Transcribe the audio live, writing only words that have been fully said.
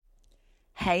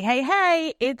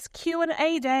Hey, it's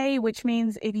Q&A day, which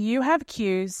means if you have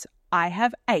Q's, I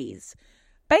have A's.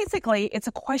 Basically, it's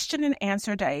a question and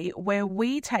answer day where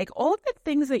we take all of the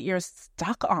things that you're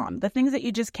stuck on, the things that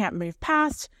you just can't move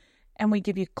past, and we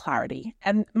give you clarity.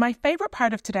 And my favorite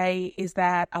part of today is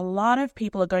that a lot of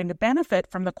people are going to benefit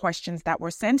from the questions that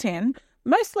were sent in,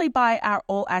 mostly by our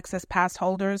All Access Pass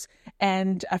holders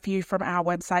and a few from our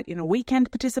website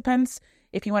Weekend participants.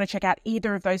 If you want to check out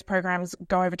either of those programs,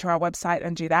 go over to our website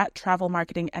and do that,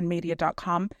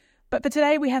 travelmarketingandmedia.com. But for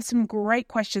today, we have some great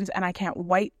questions and I can't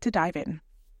wait to dive in.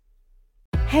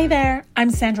 Hey there,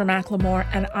 I'm Sandra McLemore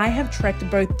and I have trekked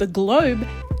both the globe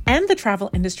and the travel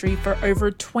industry for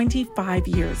over 25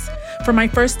 years. From my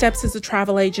first steps as a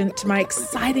travel agent to my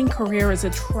exciting career as a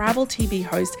travel TV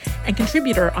host and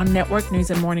contributor on network news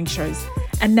and morning shows.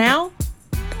 And now,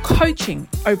 coaching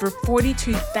over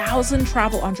 42,000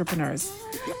 travel entrepreneurs.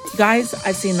 Guys,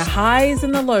 I've seen the highs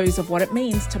and the lows of what it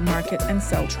means to market and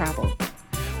sell travel.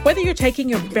 Whether you're taking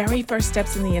your very first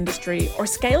steps in the industry or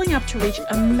scaling up to reach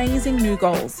amazing new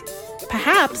goals,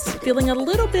 perhaps feeling a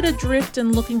little bit adrift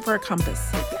and looking for a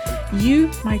compass,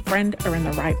 you, my friend, are in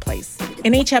the right place.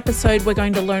 In each episode, we're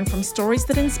going to learn from stories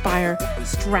that inspire,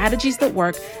 strategies that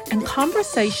work, and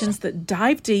conversations that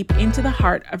dive deep into the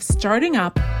heart of starting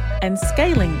up and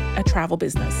scaling a travel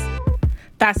business.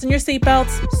 Fasten your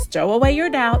seatbelts, stow away your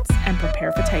doubts, and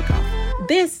prepare for takeoff.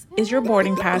 This is your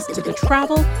boarding pass to the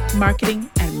Travel, Marketing,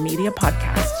 and Media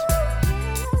Podcast.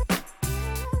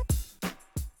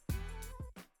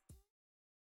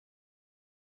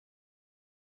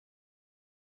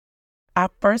 Our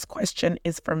first question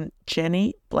is from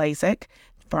Jenny Blazek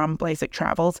from Blazek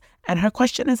Travels, and her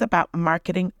question is about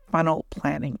marketing funnel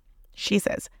planning. She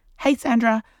says, "Hey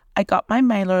Sandra, I got my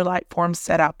MailerLite form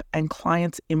set up and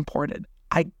clients imported.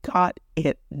 I got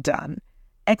it done!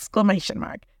 Exclamation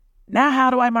mark. Now how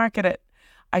do I market it?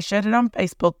 I shared it on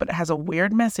Facebook, but it has a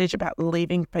weird message about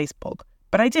leaving Facebook.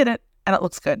 But I did it, and it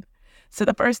looks good." So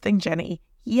the first thing, Jenny,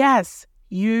 yes,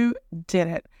 you did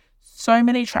it. So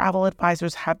many travel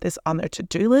advisors have this on their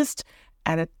to-do list,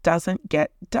 and it doesn't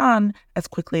get done as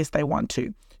quickly as they want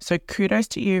to. So kudos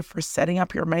to you for setting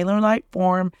up your MailerLite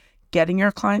form, getting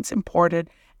your clients imported,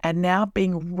 and now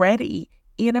being ready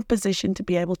in a position to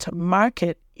be able to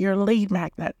market your lead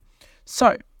magnet.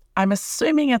 So I'm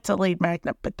assuming it's a lead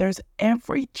magnet, but there's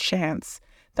every chance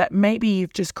that maybe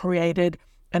you've just created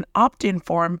an opt-in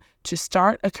form to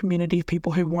start a community of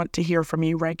people who want to hear from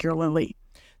you regularly.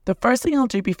 The first thing I'll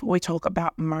do before we talk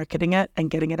about marketing it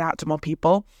and getting it out to more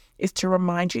people is to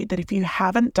remind you that if you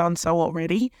haven't done so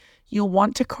already, you'll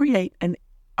want to create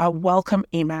a welcome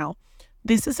email.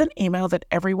 This is an email that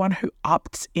everyone who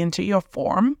opts into your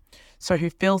form, so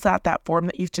who fills out that form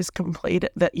that you've just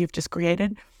completed, that you've just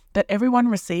created, that everyone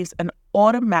receives an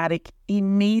automatic,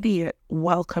 immediate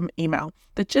welcome email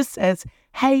that just says,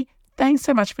 "Hey, thanks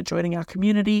so much for joining our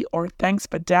community," or "Thanks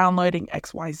for downloading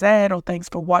XYZ," or "Thanks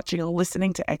for watching or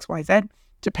listening to XYZ,"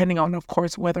 depending on, of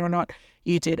course, whether or not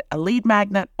you did a lead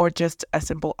magnet or just a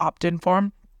simple opt-in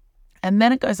form. And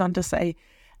then it goes on to say,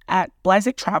 "At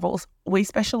Blazek Travels, we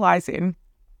specialize in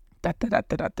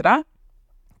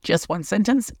just one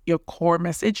sentence, your core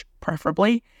message,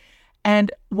 preferably.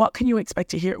 And what can you expect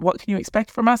to hear? What can you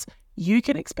expect from us? You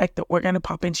can expect that we're going to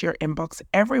pop into your inbox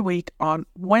every week on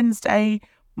Wednesday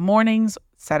mornings,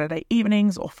 Saturday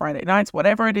evenings, or Friday nights,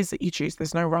 whatever it is that you choose.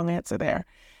 There's no wrong answer there.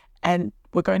 And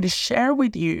we're going to share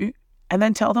with you and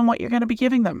then tell them what you're going to be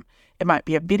giving them. It might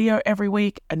be a video every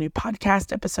week, a new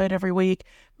podcast episode every week.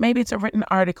 Maybe it's a written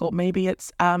article. Maybe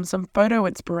it's some photo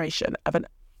inspiration of an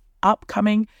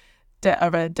upcoming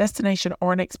of a destination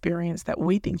or an experience that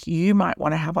we think you might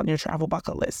want to have on your travel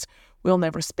bucket list. We'll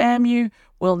never spam you.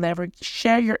 We'll never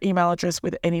share your email address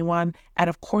with anyone. And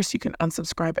of course, you can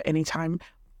unsubscribe at any time.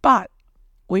 But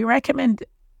we recommend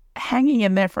hanging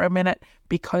in there for a minute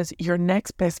because your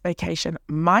next best vacation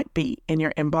might be in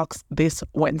your inbox this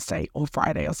Wednesday or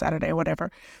Friday or Saturday or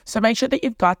whatever. So make sure that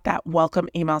you've got that welcome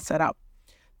email set up.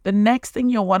 The next thing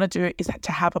you'll want to do is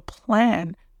to have a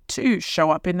plan to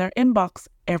show up in their inbox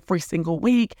every single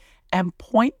week and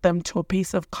point them to a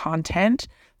piece of content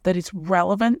that is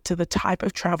relevant to the type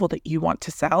of travel that you want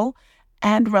to sell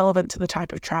and relevant to the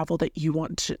type of travel that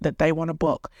that they want to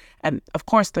book. And of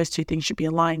course, those two things should be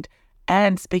aligned.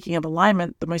 And speaking of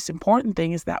alignment, the most important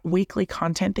thing is that weekly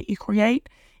content that you create,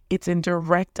 it's in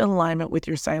direct alignment with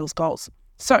your sales goals.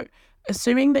 So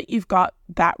assuming that you've got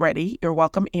that ready, your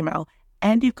welcome email,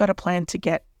 and you've got a plan to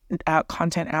get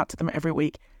content out to them every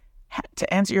week,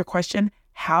 to answer your question,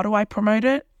 how do I promote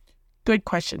it? Good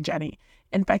question, Jenny.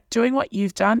 In fact, doing what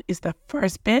you've done is the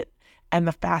first bit and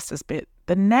the fastest bit.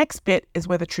 The next bit is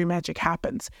where the true magic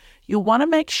happens. You want to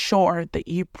make sure that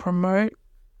you promote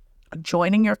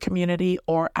joining your community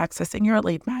or accessing your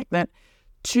lead magnet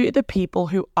to the people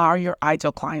who are your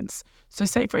ideal clients. So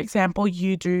say, for example,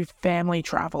 you do family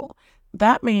travel.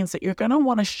 That means that you're going to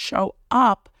want to show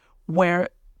up where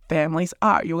families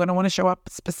are. You're going to want to show up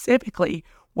specifically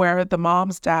where the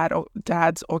moms,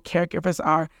 dads, or caregivers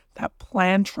are that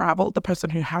plan travel, the person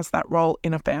who has that role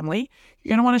in a family. You're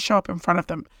going to want to show up in front of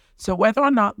them. So whether or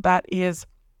not that is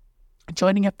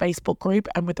joining a Facebook group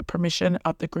and with the permission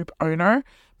of the group owner,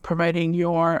 promoting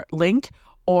your link,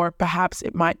 or perhaps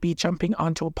it might be jumping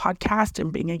onto a podcast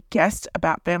and being a guest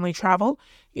about family travel.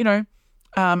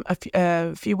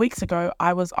 A few weeks ago,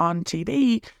 I was on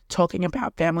TV talking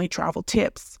about family travel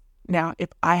tips. Now, if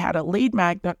I had a lead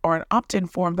magnet or an opt-in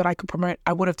form that I could promote,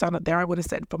 I would have done it there. I would have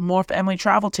said, for more family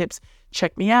travel tips,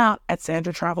 check me out at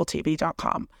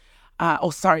sandratraveltv.com.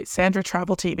 Sandra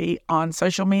Travel TV on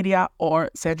social media, or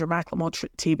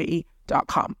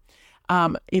sandramclemore.tv.com.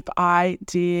 If I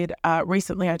did,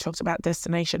 recently I talked about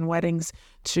destination weddings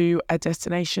to a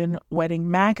destination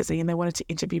wedding magazine. They wanted to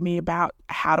interview me about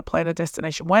how to plan a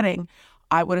destination wedding.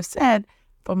 I would have said,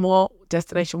 for more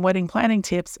destination wedding planning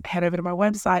tips, head over to my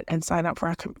website and sign up for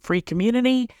our free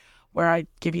community where I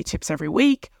give you tips every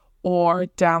week, or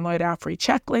download our free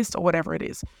checklist, or whatever it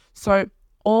is. So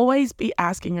always be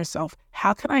asking yourself,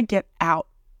 how can I get out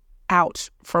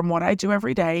from what I do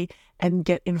every day and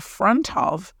get in front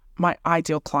of my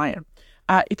ideal client?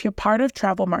 If you're part of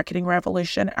Travel Marketing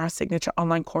Revolution, our signature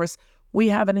online course, we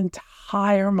have an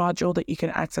entire module that you can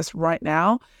access right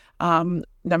now. No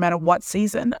matter what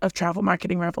season of Travel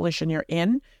Marketing Revolution you're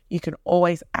in, you can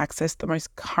always access the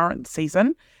most current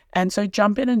season. And so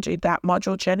jump in and do that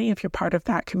module, Jenny, if you're part of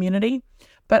that community.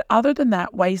 But other than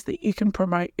that, ways that you can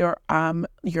promote your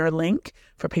link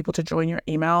for people to join your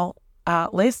email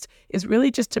list is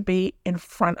really just to be in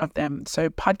front of them. So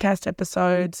podcast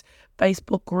episodes,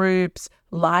 Facebook groups,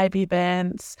 live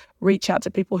events, reach out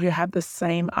to people who have the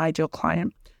same ideal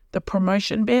client. The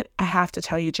promotion bit, I have to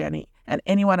tell you, Jenny, and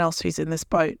anyone else who's in this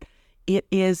boat, it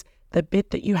is the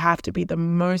bit that you have to be the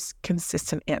most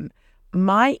consistent in.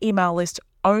 My email list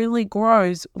only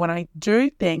grows when I do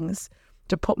things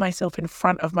to put myself in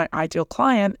front of my ideal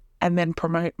client and then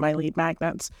promote my lead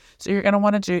magnets. So you're going to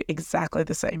want to do exactly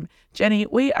the same. Jenny,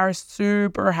 we are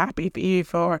super happy for you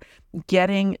for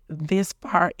getting this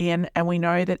far in. And we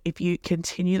know that if you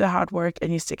continue the hard work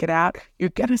and you stick it out, you're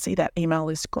going to see that email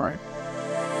list grow.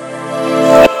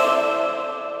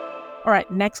 All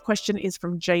right, next question is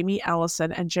from Jamie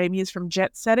Allison, and Jamie is from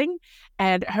Jet Setting,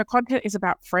 and her content is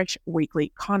about fresh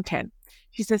weekly content.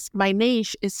 She says, my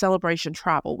niche is celebration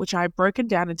travel, which I've broken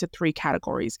down into 3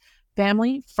 categories: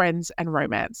 family, friends, and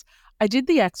romance. I did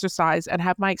the exercise and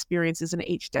have my experiences in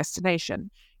each destination.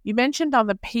 You mentioned on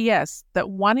the PS that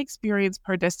 1 experience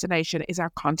per destination is our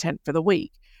content for the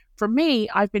week. For me,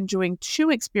 I've been doing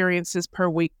 2 experiences per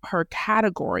week per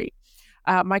category.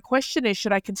 My question is,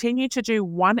 should I continue to do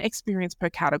 1 experience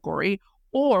per category,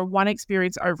 or 1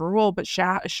 experience overall, but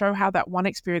show how that 1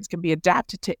 experience can be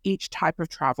adapted to each type of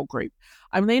travel group?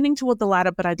 I'm leaning toward the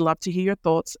latter, but I'd love to hear your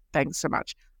thoughts. Thanks so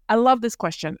much. I love this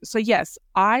question. So yes,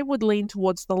 I would lean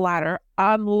towards the latter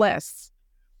unless,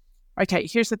 okay,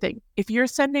 here's the thing. If you're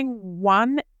sending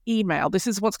 1 email, this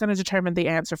is what's going to determine the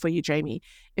answer for you, Jamie.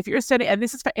 If you're sending, and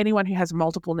this is for anyone who has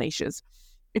multiple niches,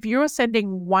 if you're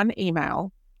sending 1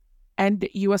 email and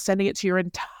you are sending it to your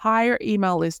entire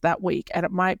email list that week, and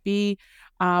it might be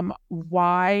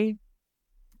why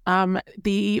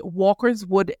the Walker's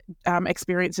Wood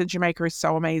experience in Jamaica is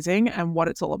so amazing and what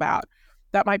it's all about.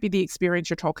 That might be the experience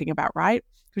you're talking about, right?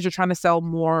 Because you're trying to sell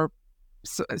more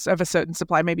of a certain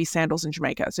supply, maybe sandals in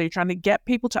Jamaica. So you're trying to get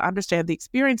people to understand the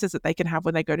experiences that they can have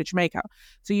when they go to Jamaica.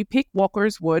 So you pick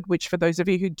Walker's Wood, which for those of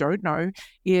you who don't know,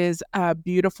 is a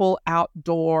beautiful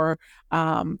outdoor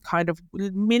kind of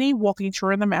mini walking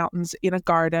tour in the mountains in a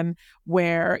garden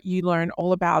where you learn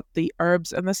all about the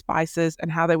herbs and the spices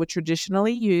and how they were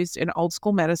traditionally used in old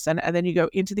school medicine. And then you go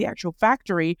into the actual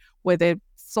factory where the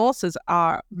sauces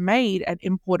are made and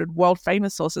imported. World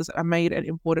famous sauces are made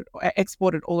and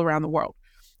exported all around the world.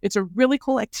 It's a really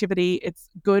cool activity. It's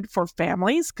good for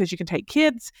families because you can take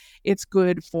kids. It's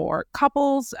good for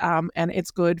couples, and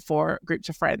it's good for groups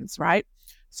of friends, right?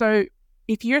 So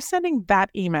if you're sending that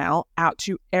email out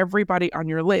to everybody on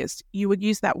your list, you would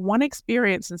use that 1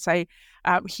 experience and say,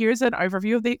 here's an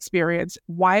overview of the experience,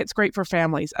 why it's great for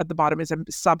families. At the bottom is a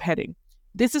subheading.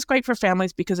 This is great for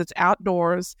families because it's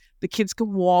outdoors, the kids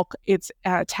can walk, it's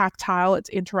tactile, it's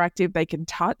interactive, they can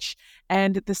touch,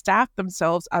 and the staff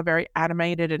themselves are very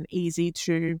animated and easy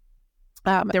to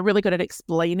They're really good at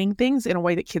explaining things in a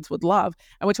way that kids would love.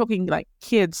 And we're talking like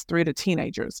kids through to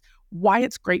teenagers. Why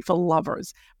it's great for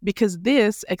lovers, because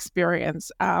this experience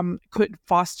could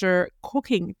foster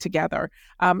cooking together.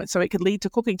 So it could lead to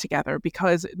cooking together,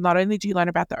 because not only do you learn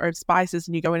about the herb spices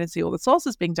and you go in and see all the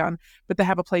sauces being done, but they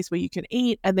have a place where you can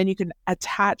eat, and then you can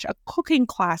attach a cooking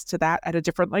class to that at a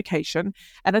different location.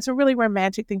 And it's a really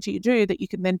romantic thing to do that you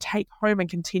can then take home and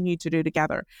continue to do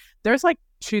together. There's like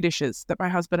 2 dishes that my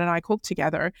husband and I cook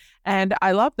together, and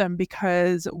I love them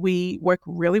because we work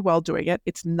really well doing it.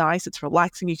 It's nice, it's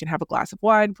relaxing. You can have a glass of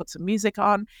wine, put some music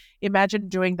on. Imagine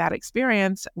doing that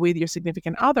experience with your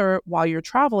significant other while you're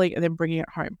traveling and then bringing it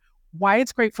home. Why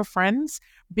it's great for friends?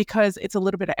 Because it's a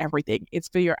little bit of everything. It's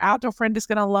for your outdoor friend is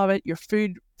going to love it. Your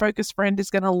food focused friend is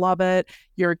going to love it.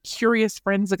 Your curious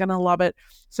friends are going to love it.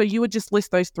 So you would just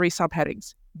list those 3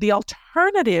 subheadings. The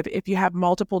alternative, if you have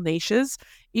multiple niches,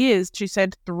 is to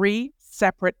send 3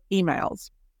 separate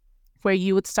emails, where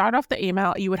you would start off the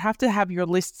email. You would have to have your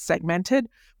list segmented,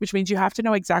 which means you have to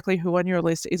know exactly who on your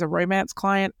list is a romance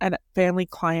client, a family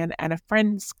client, and a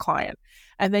friends client.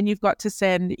 And then you've got to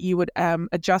send, you would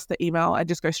adjust the email and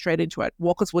just go straight into it.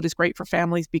 Walker's Wood is great for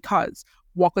families because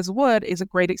Walker's Wood is a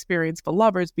great experience for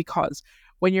lovers, because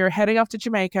when you're heading off to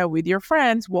Jamaica with your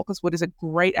friends, Walker's Wood is a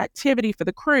great activity for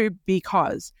the crew,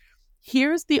 because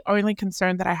here's the only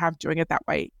concern that I have doing it that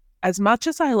way. As much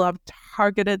as I love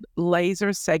targeted,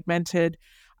 laser segmented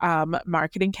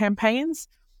marketing campaigns,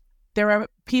 there are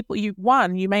people, you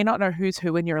may not know who's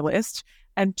who in your list.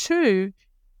 And 2,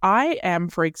 I am,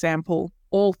 for example,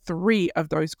 all 3 of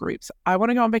those groups. I want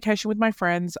to go on vacation with my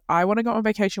friends. I want to go on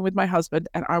vacation with my husband,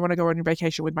 and I want to go on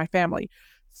vacation with my family.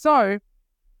 So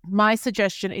my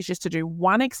suggestion is just to do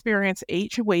 1 experience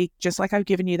each week, just like I've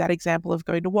given you that example of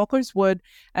going to Walker's Wood,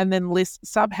 and then list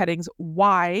subheadings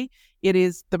why it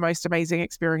is the most amazing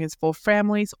experience for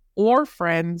families or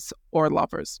friends or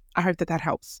lovers. I hope that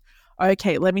helps.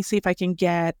 Okay, let me see if I can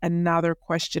get another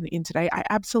question in today. I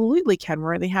absolutely can.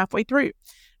 We're only halfway through.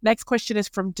 Next question is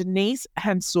from Denise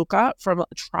Hansuka from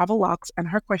Travelux, and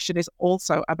her question is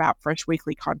also about Fresh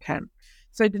Weekly content.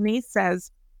 So Denise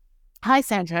says, "Hi,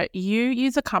 Sandra. You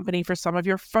use a company for some of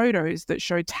your photos that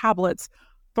show tablets,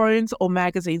 phones, or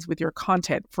magazines with your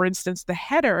content. For instance, the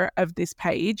header of this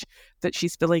page that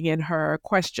she's filling in her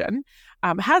question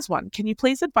has one. Can you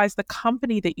please advise the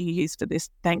company that you use for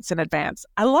this? Thanks in advance."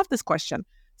 I love this question.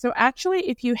 So actually,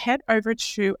 if you head over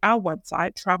to our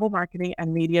website,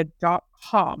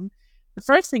 travelmarketingandmedia.com, the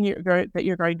first thing that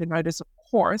you're going to notice, of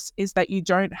course, is that you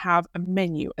don't have a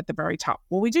menu at the very top.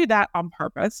 Well, we do that on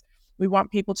purpose. We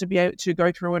want people to be able to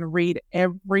go through and read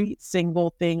every single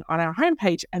thing on our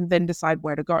homepage and then decide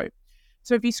where to go.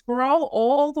 So if you scroll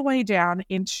all the way down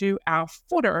into our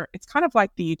footer, it's kind of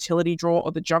like the utility drawer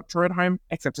or the junk drawer at home,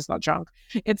 except it's not junk.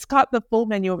 It's got the full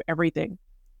menu of everything.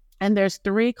 And there's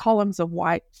 3 columns of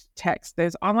white text.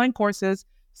 There's online courses,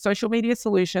 social media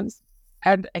solutions,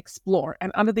 and explore.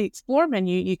 And under the explore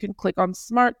menu, you can click on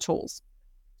smart tools.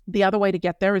 The other way to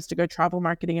get there is to go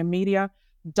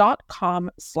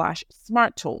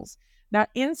travelmarketingandmedia.com/smart tools. Now,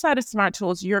 inside of smart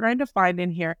tools, you're going to find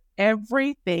in here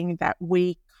everything that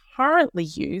we currently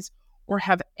use or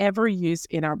have ever used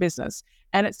in our business.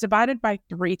 And it's divided by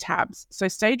 3 tabs. So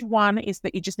stage 1 is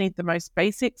that you just need the most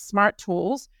basic smart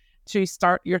tools to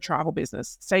start your travel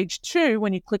business. Stage 2,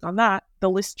 when you click on that,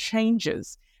 the list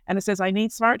changes and it says, I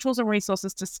need smart tools and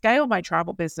resources to scale my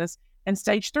travel business. And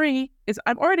stage 3 is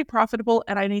I'm already profitable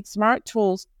and I need smart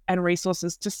tools and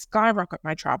resources to skyrocket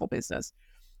my travel business.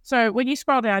 So when you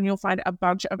scroll down, you'll find a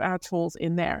bunch of our tools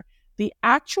in there. The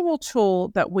actual tool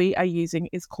that we are using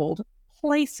is called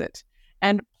Placeit.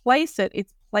 And Placeit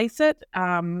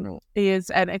and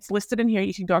it's listed in here.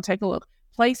 You can go and take a look.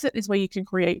 Placeit is where you can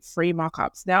create free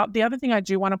mockups. Now, the other thing I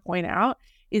do want to point out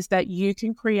is that you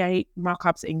can create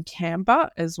mockups in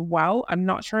Canva as well. I'm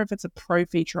not sure if it's a pro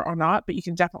feature or not, but you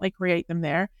can definitely create them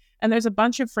there. And there's a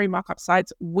bunch of free mockup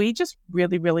sites. We just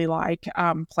really, really like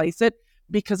Placeit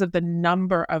because of the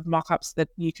number of mockups that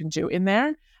you can do in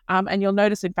there. And you'll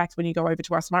notice, in fact, when you go over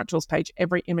to our Smart Tools page,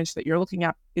 every image that you're looking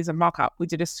at is a mockup. We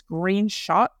did a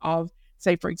screenshot of,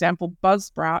 say, for example,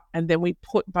 Buzzsprout, and then we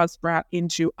put Buzzsprout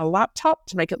into a laptop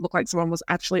to make it look like someone was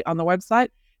actually on the website,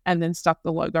 and then stuck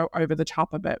the logo over the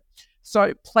top of it.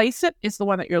 So Placeit is the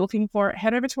one that you're looking for.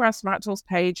 Head over to our Smart Tools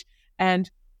page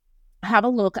and have a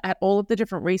look at all of the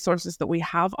different resources that we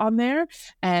have on there,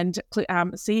 and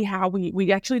see how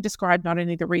we actually describe not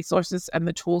only the resources and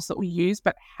the tools that we use,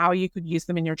 but how you could use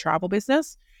them in your travel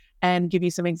business, and give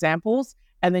you some examples.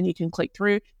 And then you can click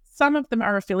through. Some of them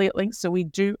are affiliate links, so we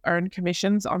do earn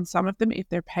commissions on some of them if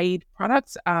they're paid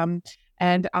products.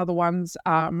 and other ones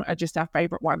are just our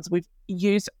favorite ones. We've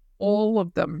used all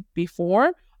of them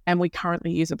before, and we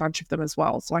currently use a bunch of them as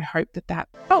well. So I hope that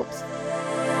helps.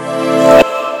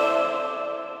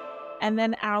 And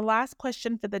then our last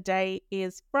question for the day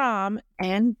is from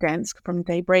Anne Densk from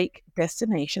Daybreak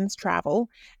Destinations Travel.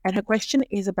 And her question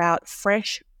is about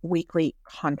fresh weekly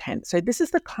content. So this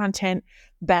is the content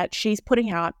that she's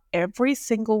putting out every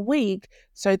single week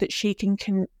so that she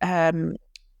can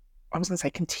I was going to say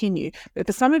continue, but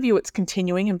for some of you it's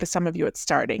continuing and for some of you it's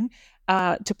starting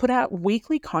to put out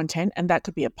weekly content. And that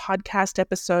could be a podcast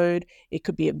episode. It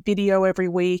could be a video every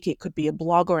week. It could be a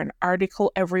blog or an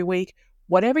article every week.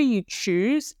 Whatever you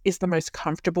choose is the most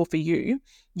comfortable for you.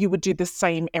 You would do the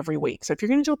same every week. So if you're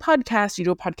going to do a podcast, you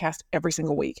do a podcast every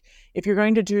single week. If you're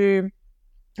going to do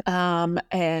a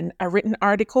written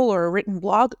article or a written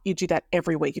blog, you do that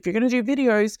every week. If you're going to do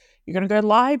videos, you're going to go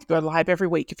live every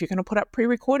week. If you're going to put up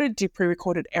pre-recorded, do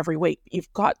pre-recorded every week.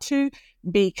 You've got to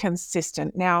be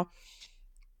consistent. Now,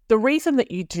 the reason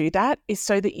that you do that is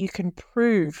so that you can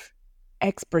prove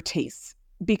expertise,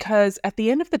 because at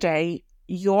the end of the day,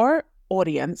 your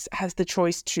audience has the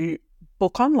choice to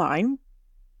book online,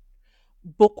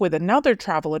 book with another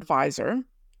travel advisor,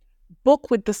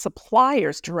 book with the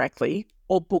suppliers directly,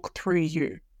 or book through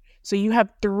you. So you have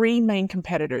three main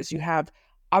competitors. You have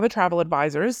other travel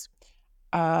advisors,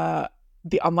 the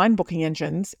online booking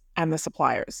engines, and the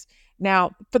suppliers.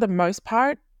 Now, for the most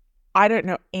part, I don't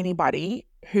know anybody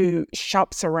who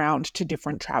shops around to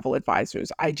different travel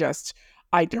advisors. I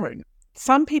don't.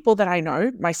 Some people that I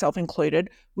know, myself included,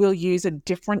 will use a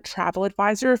different travel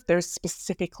advisor if there's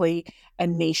specifically a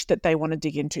niche that they want to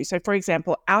dig into. So for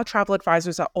example, our travel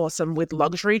advisors are awesome with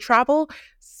luxury travel,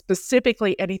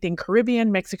 specifically anything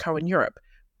Caribbean, Mexico, and Europe.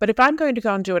 But if I'm going to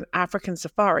go and do an African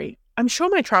safari, I'm sure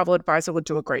my travel advisor would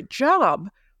do a great job,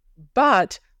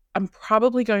 but I'm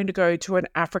probably going to go to an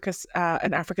Africa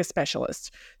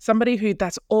specialist, somebody who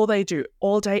that's all they do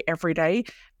all day, every day.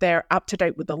 They're up to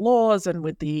date with the laws and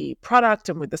with the product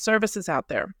and with the services out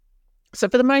there. So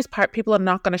for the most part, people are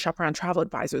not going to shop around travel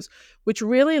advisors, which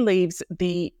really leaves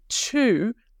the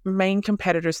two main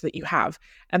competitors that you have.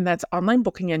 And that's online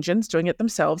booking engines doing it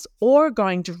themselves or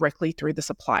going directly through the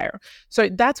supplier. So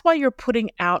that's why you're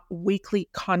putting out weekly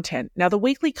content. Now, the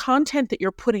weekly content that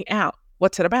you're putting out,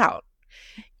 what's it about?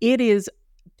 It is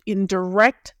in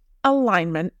direct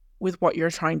alignment with what you're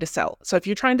trying to sell. So if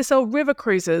you're trying to sell river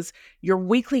cruises, your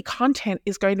weekly content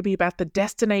is going to be about the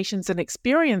destinations and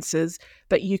experiences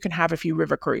that you can have if you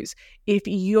river cruise. If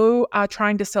you are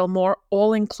trying to sell more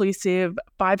all-inclusive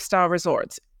 5-star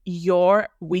resorts, your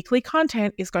weekly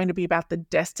content is going to be about the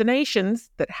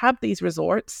destinations that have these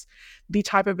resorts, the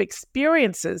type of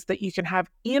experiences that you can have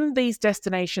in these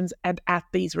destinations and at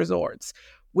these resorts,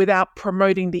 without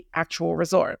promoting the actual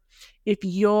resort. If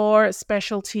your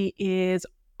specialty is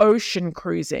ocean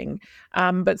cruising,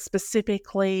 but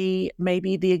specifically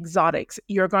maybe the exotics,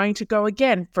 you're going to go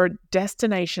again for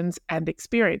destinations and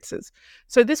experiences.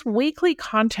 So this weekly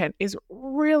content is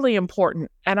really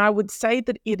important. And I would say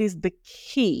that it is the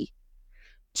key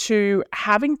to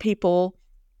having people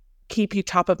keep you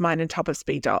top of mind and top of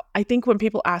speed dial. I think when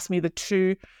people ask me the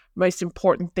two most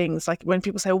important things, like when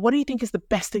people say, what do you think is the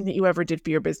best thing that you ever did for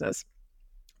your business?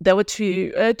 There were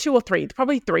two or three,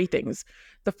 probably three things.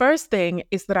 The first thing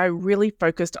is that I really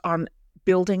focused on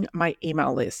building my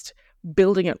email list,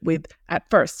 building it with, at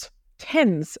first,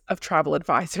 tens of travel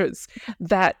advisors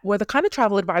that were the kind of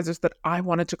travel advisors that I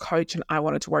wanted to coach and I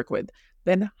wanted to work with.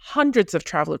 Then hundreds of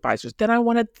travel advisors. Then I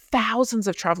wanted thousands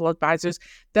of travel advisors.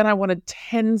 Then I wanted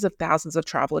tens of thousands of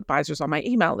travel advisors on my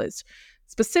email list.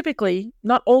 Specifically,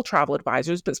 not all travel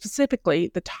advisors, but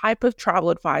specifically the type of travel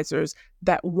advisors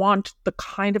that want the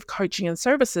kind of coaching and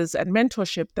services and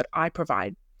mentorship that I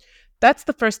provide. That's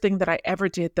the first thing that I ever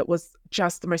did that was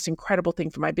just the most incredible thing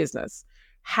for my business.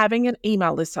 Having an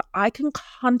email list so I can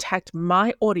contact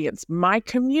my audience, my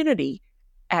community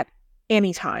at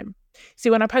any time. See,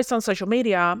 when I post on social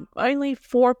media, only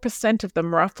 4% of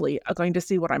them roughly are going to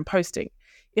see what I'm posting.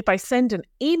 If I send an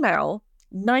email,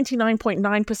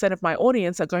 99.9% of my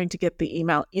audience are going to get the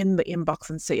email in the inbox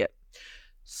and see it.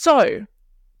 So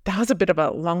that was a bit of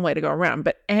a long way to go around.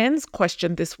 But Anne's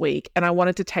question this week, and I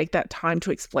wanted to take that time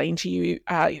to explain to you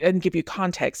and give you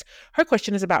context. Her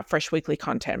question is about fresh weekly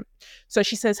content. So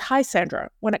she says, hi, Sandra.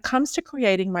 When it comes to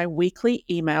creating my weekly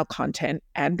email content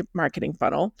and marketing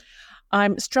funnel,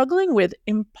 I'm struggling with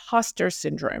imposter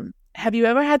syndrome. Have you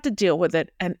ever had to deal with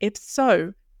it? And if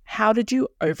so, how did you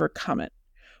overcome it?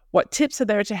 What tips are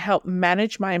there to help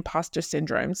manage my imposter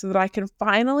syndrome so that I can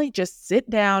finally just sit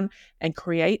down and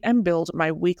create and build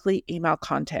my weekly email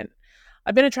content?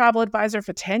 I've been a travel advisor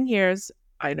for 10 years.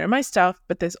 I know my stuff,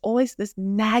 but there's always this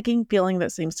nagging feeling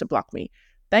that seems to block me.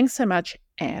 Thanks so much,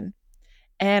 Anne.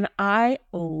 And I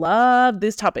love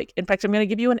this topic. In fact, I'm going to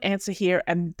give you an answer here,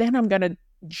 and then I'm going to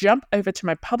jump over to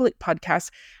my public podcast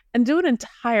and do an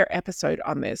entire episode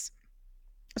on this.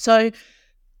 So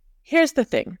here's the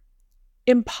thing.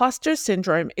 Imposter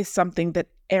syndrome is something that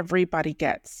everybody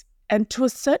gets. And to a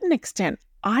certain extent,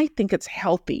 I think it's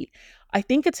healthy. I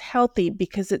think it's healthy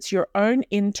because it's your own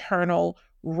internal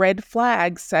red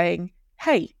flag saying,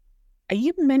 hey, are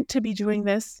you meant to be doing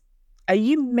this? Are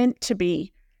you meant to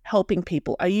be helping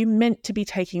people? Are you meant to be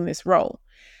taking this role?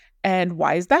 And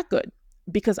why is that good?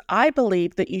 Because I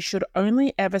believe that you should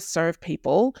only ever serve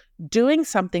people doing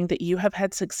something that you have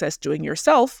had success doing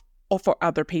yourself or for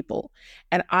other people.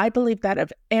 And I believe that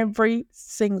of every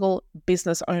single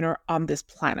business owner on this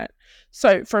planet.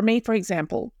 So for me, for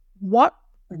example, what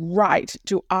right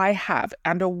do I have,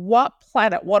 under what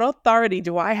planet, what authority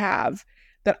do I have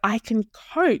that I can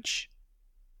coach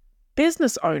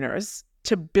business owners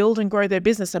to build and grow their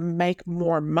business and make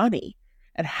more money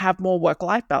and have more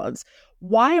work-life balance?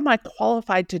 Why am I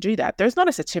qualified to do that? There's not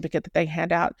a certificate that they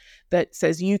hand out that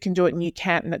says you can do it and you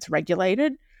can't and it's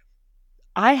regulated.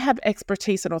 I have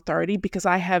expertise and authority because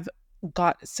I have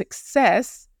got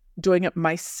success doing it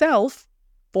myself,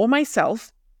 for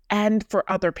myself, and for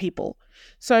other people.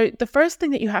 So the first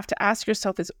thing that you have to ask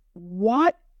yourself is,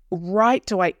 what right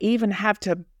do I even have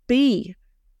to be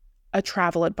a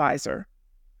travel advisor?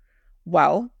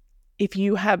 Well, if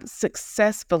you have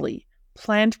successfully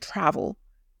planned travel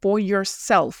for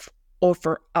yourself or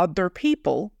for other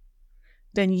people,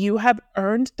 then you have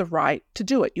earned the right to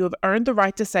do it. You have earned the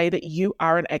right to say that you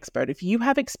are an expert. If you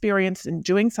have experience in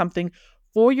doing something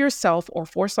for yourself or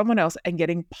for someone else and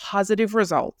getting positive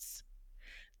results,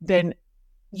 then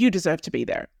you deserve to be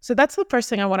there. So that's the first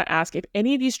thing I want to ask. If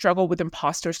any of you struggle with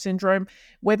imposter syndrome,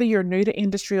 whether you're new to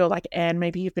industry or like Anne,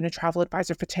 maybe you've been a travel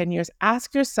advisor for 10 years,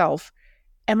 ask yourself,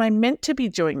 am I meant to be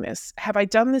doing this? Have I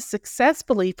done this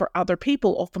successfully for other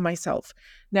people or for myself?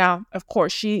 Now, of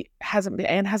course, Anne hasn't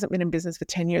been in business for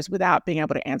 10 years without being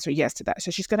able to answer yes to that.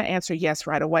 So she's going to answer yes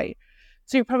right away.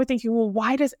 So you're probably thinking, well,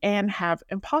 why does Anne have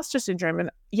imposter syndrome?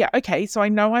 And yeah, okay, so I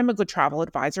know I'm a good travel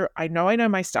advisor. I know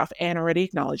my stuff. Anne already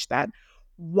acknowledged that.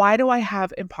 Why do I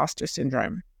have imposter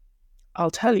syndrome?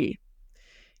 I'll tell you.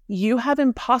 You have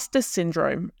imposter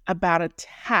syndrome about a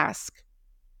task,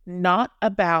 not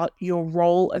about your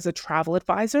role as a travel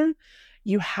advisor.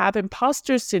 You have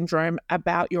imposter syndrome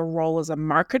about your role as a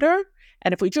marketer.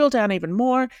 And if we drill down even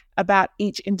more, about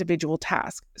each individual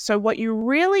task. So what you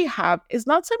really have is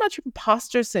not so much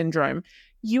imposter syndrome,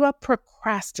 you are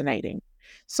procrastinating.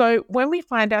 So when we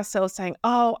find ourselves saying,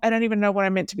 oh, I don't even know what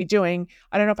I'm meant to be doing,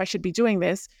 I don't know if I should be doing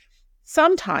this,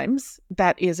 sometimes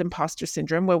that is imposter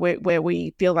syndrome where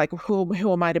we feel like,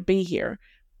 who am I to be here?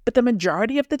 But the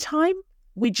majority of the time,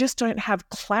 we just don't have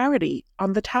clarity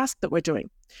on the task that we're doing.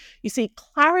 You see,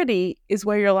 clarity is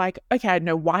where you're like, okay, I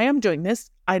know why I'm doing this.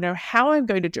 I know how I'm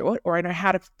going to do it, or I know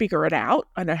how to figure it out.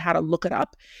 I know how to look it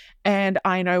up, and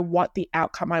I know what the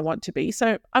outcome I want to be.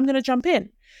 So I'm going to jump in.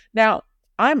 Now,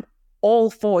 I'm all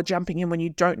for jumping in when you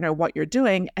don't know what you're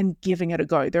doing and giving it a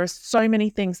go. There are so many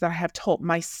things that I have taught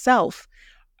myself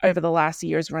over the last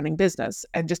years running business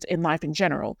and just in life in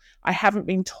general. I haven't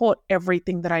been taught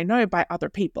everything that I know by other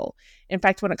people. In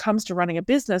fact, when it comes to running a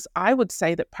business, I would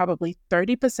say that probably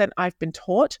 30% I've been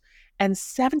taught and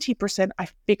 70% I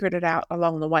figured it out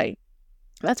along the way.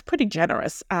 That's pretty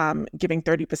generous, giving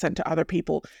 30% to other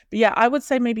people. But yeah, I would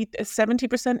say maybe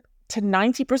 70% to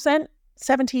 90%,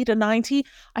 70 to 90,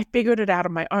 I figured it out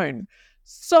on my own.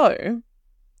 So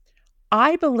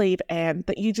I believe, Anne,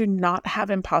 that you do not have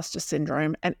imposter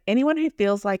syndrome, and anyone who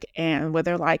feels like Anne, where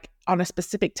they're like on a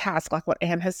specific task, like what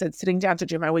Anne has said, sitting down to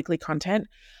do my weekly content,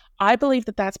 I believe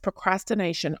that that's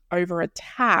procrastination over a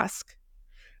task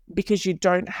because you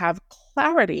don't have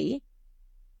clarity.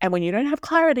 And when you don't have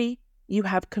clarity, you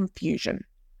have confusion.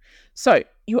 So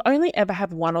you only ever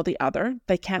have one or the other.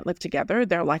 They can't live together.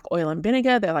 They're like oil and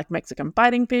vinegar. They're like Mexican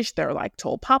fighting fish. They're like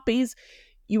tall puppies.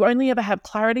 You only ever have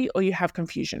clarity or you have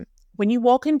confusion. When you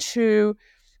walk into,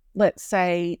 let's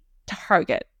say,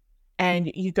 Target,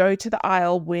 and you go to the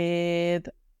aisle with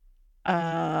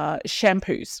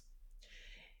shampoos,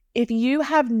 if you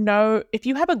have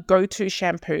a go-to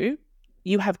shampoo,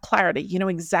 you have clarity. You know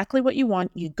exactly what you want.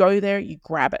 You go there, you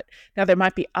grab it. Now, there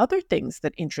might be other things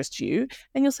that interest you,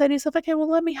 and you'll say to yourself, okay, well,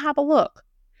 let me have a look.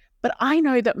 But I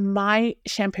know that my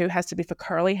shampoo has to be for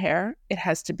curly hair. It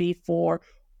has to be for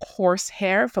coarse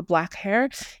hair, for black hair.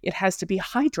 It has to be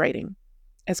hydrating.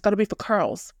 It's got to be for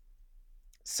curls.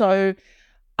 So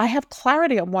I have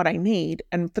clarity on what I need,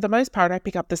 and for the most part, I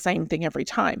pick up the same thing every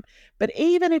time. But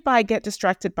even if I get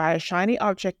distracted by a shiny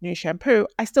object, new shampoo,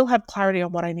 I still have clarity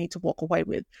on what I need to walk away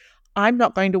with. I'm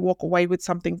not going to walk away with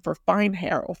something for fine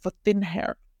hair or for thin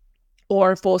hair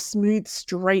or for smooth,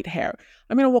 straight hair.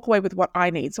 I'm going to walk away with what I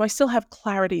need. So I still have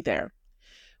clarity there.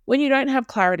 When you don't have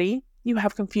clarity, you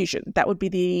have confusion. That would be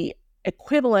the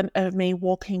equivalent of me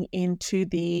walking into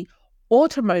the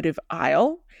automotive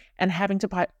aisle and having to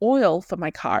buy oil for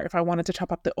my car if I wanted to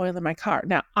top up the oil in my car.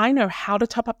 Now, I know how to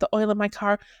top up the oil in my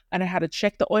car. I know how to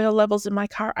check the oil levels in my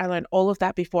car. I learned all of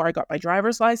that before I got my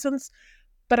driver's license.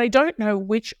 But I don't know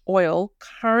which oil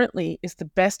currently is the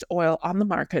best oil on the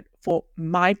market for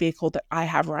my vehicle that I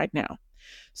have right now.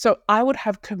 So I would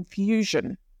have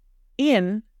confusion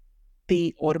in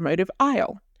the automotive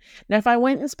aisle. Now, if I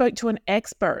went and spoke to an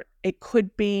expert, it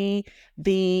could be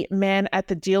the man at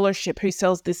the dealership who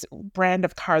sells this brand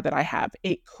of car that I have.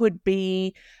 It could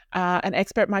be an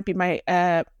expert might be my,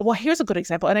 here's a good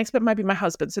example. An expert might be my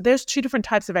husband. So there's two different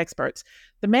types of experts.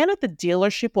 The man at the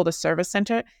dealership or the service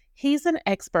center, he's an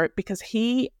expert because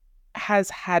he has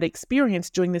had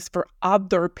experience doing this for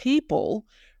other people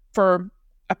for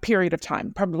a period of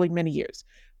time, probably many years.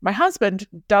 My husband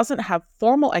doesn't have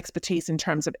formal expertise in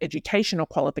terms of educational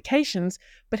qualifications,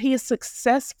 but he has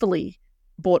successfully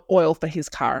bought oil for his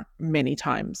car many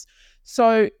times.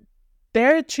 So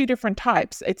there are two different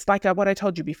types. It's like what I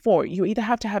told you before. You either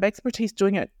have to have expertise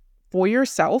doing it for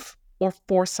yourself or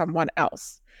for someone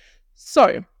else.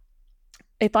 So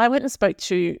if I went and spoke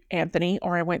to Anthony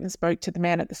or I went and spoke to the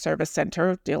man at the service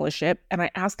center dealership and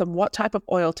I asked them what type of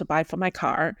oil to buy for my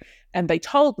car, and they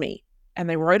told me and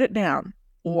they wrote it down,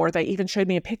 or they even showed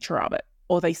me a picture of it,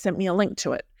 or they sent me a link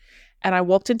to it, and I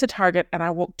walked into Target and I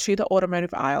walked to the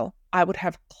automotive aisle, I would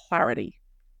have clarity.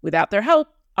 Without their help,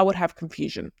 I would have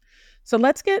confusion. So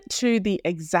let's get to the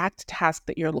exact task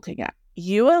that you're looking at.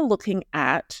 You are looking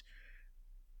at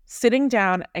sitting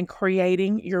down and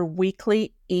creating your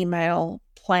weekly email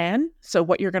plan. So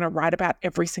what you're going to write about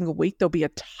every single week, there'll be a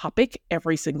topic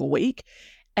every single week.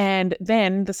 And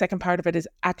then the second part of it is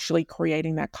actually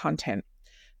creating that content.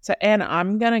 So, Anne,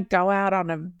 I'm going to go out on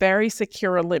a very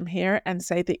secure limb here and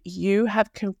say that you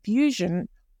have confusion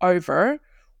over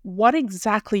what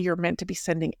exactly you're meant to be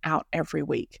sending out every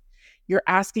week. You're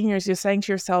saying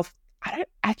to yourself, I don't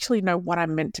actually know what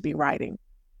I'm meant to be writing.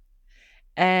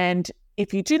 And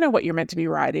if you do know what you're meant to be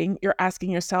writing, you're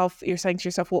saying to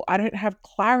yourself, well, I don't have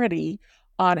clarity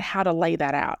on how to lay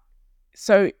that out.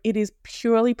 So it is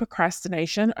purely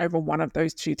procrastination over one of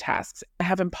those two tasks. I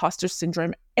have imposter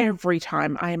syndrome every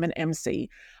time I am an MC.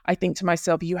 I think to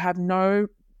myself, you have no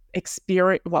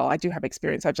experience. Well, I do have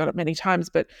experience. I've done it many times,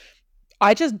 but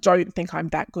I just don't think I'm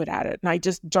that good at it. And I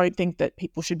just don't think that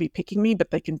people should be picking me,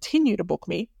 but they continue to book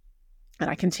me. And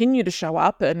I continue to show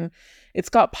up, and it's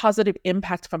got positive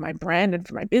impact for my brand and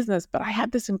for my business. But I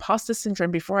have this imposter syndrome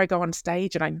before I go on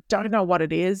stage, and I don't know what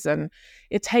it is. And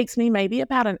it takes me maybe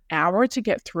about an hour to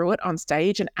get through it on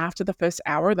stage. And after the first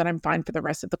hour, then I'm fine for the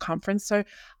rest of the conference. So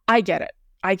I get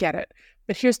it.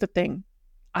 But here's the thing.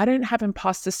 I don't have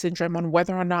imposter syndrome on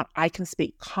whether or not I can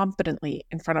speak confidently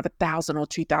in front of 1,000 or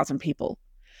 2,000 people.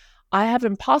 I have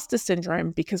imposter syndrome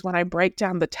because when I break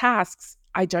down the tasks,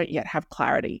 I don't yet have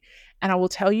clarity. And I will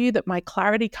tell you that my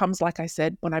clarity comes, like I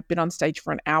said, when I've been on stage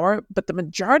for an hour, but the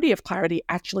majority of clarity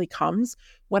actually comes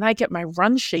when I get my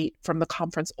run sheet from the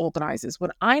conference organizers, when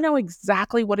I know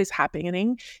exactly what is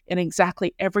happening in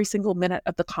exactly every single minute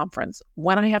of the conference,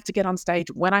 when I have to get on stage,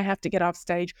 when I have to get off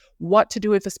stage, what to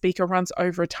do if a speaker runs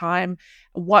over time,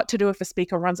 what to do if a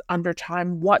speaker runs under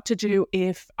time, what to do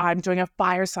if I'm doing a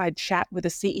fireside chat with a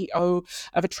CEO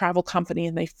of a travel company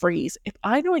and they freeze. If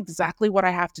I know exactly what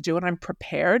I have to do and I'm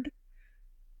prepared,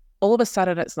 all of a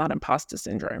sudden it's not imposter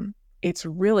syndrome. It's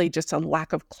really just a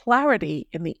lack of clarity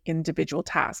in the individual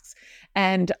tasks.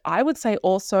 And I would say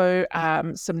also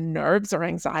some nerves or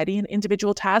anxiety in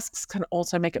individual tasks can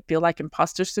also make it feel like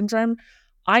imposter syndrome.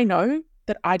 I know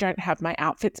that I don't have my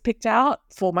outfits picked out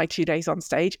for my 2 days on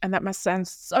stage, and that must sound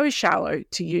so shallow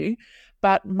to you,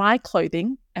 but my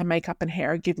clothing and makeup and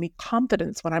hair give me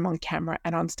confidence when I'm on camera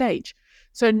and on stage.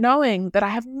 So knowing that I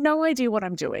have no idea what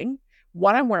I'm doing,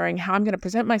 what I'm wearing, how I'm going to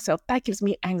present myself, that gives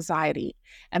me anxiety.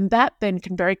 And that then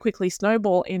can very quickly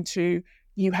snowball into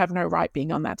you have no right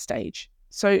being on that stage.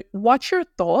 So watch your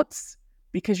thoughts,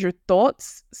 because your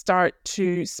thoughts start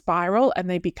to spiral and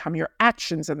they become your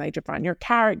actions and they define your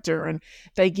character and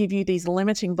they give you these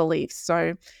limiting beliefs.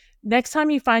 So next time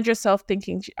you find yourself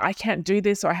thinking, I can't do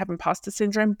this or I have imposter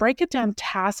syndrome, break it down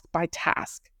task by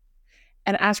task.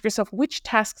 And ask yourself, which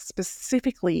task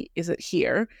specifically is it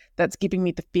here that's giving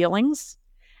me the feelings?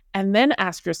 And then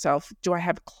ask yourself, do I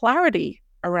have clarity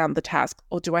around the task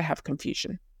or do I have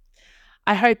confusion?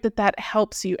 I hope that that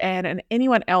helps you, Anne, and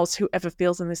anyone else who ever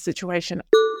feels in this situation.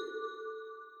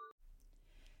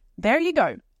 There you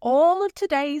go. All of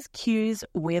today's cues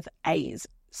with A's.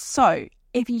 So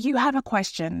if you have a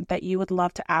question that you would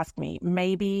love to ask me,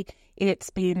 maybe it's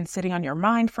been sitting on your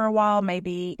mind for a while,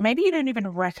 maybe you don't even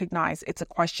recognize it's a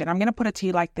question. I'm going to put it to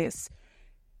you like this.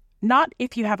 Not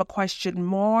if you have a question,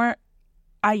 more,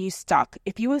 are you stuck?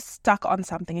 If you are stuck on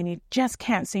something and you just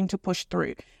can't seem to push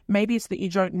through, maybe it's that you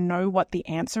don't know what the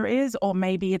answer is, or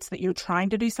maybe it's that you're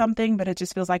trying to do something, but it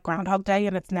just feels like Groundhog Day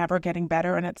and it's never getting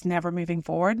better and it's never moving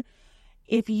forward.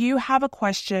 If you have a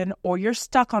question or you're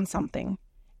stuck on something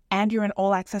and you're an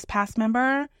All Access Pass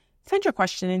member, send your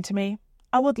question in to me.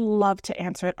 I would love to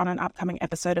answer it on an upcoming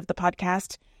episode of the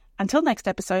podcast. Until next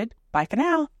episode, bye for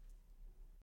now.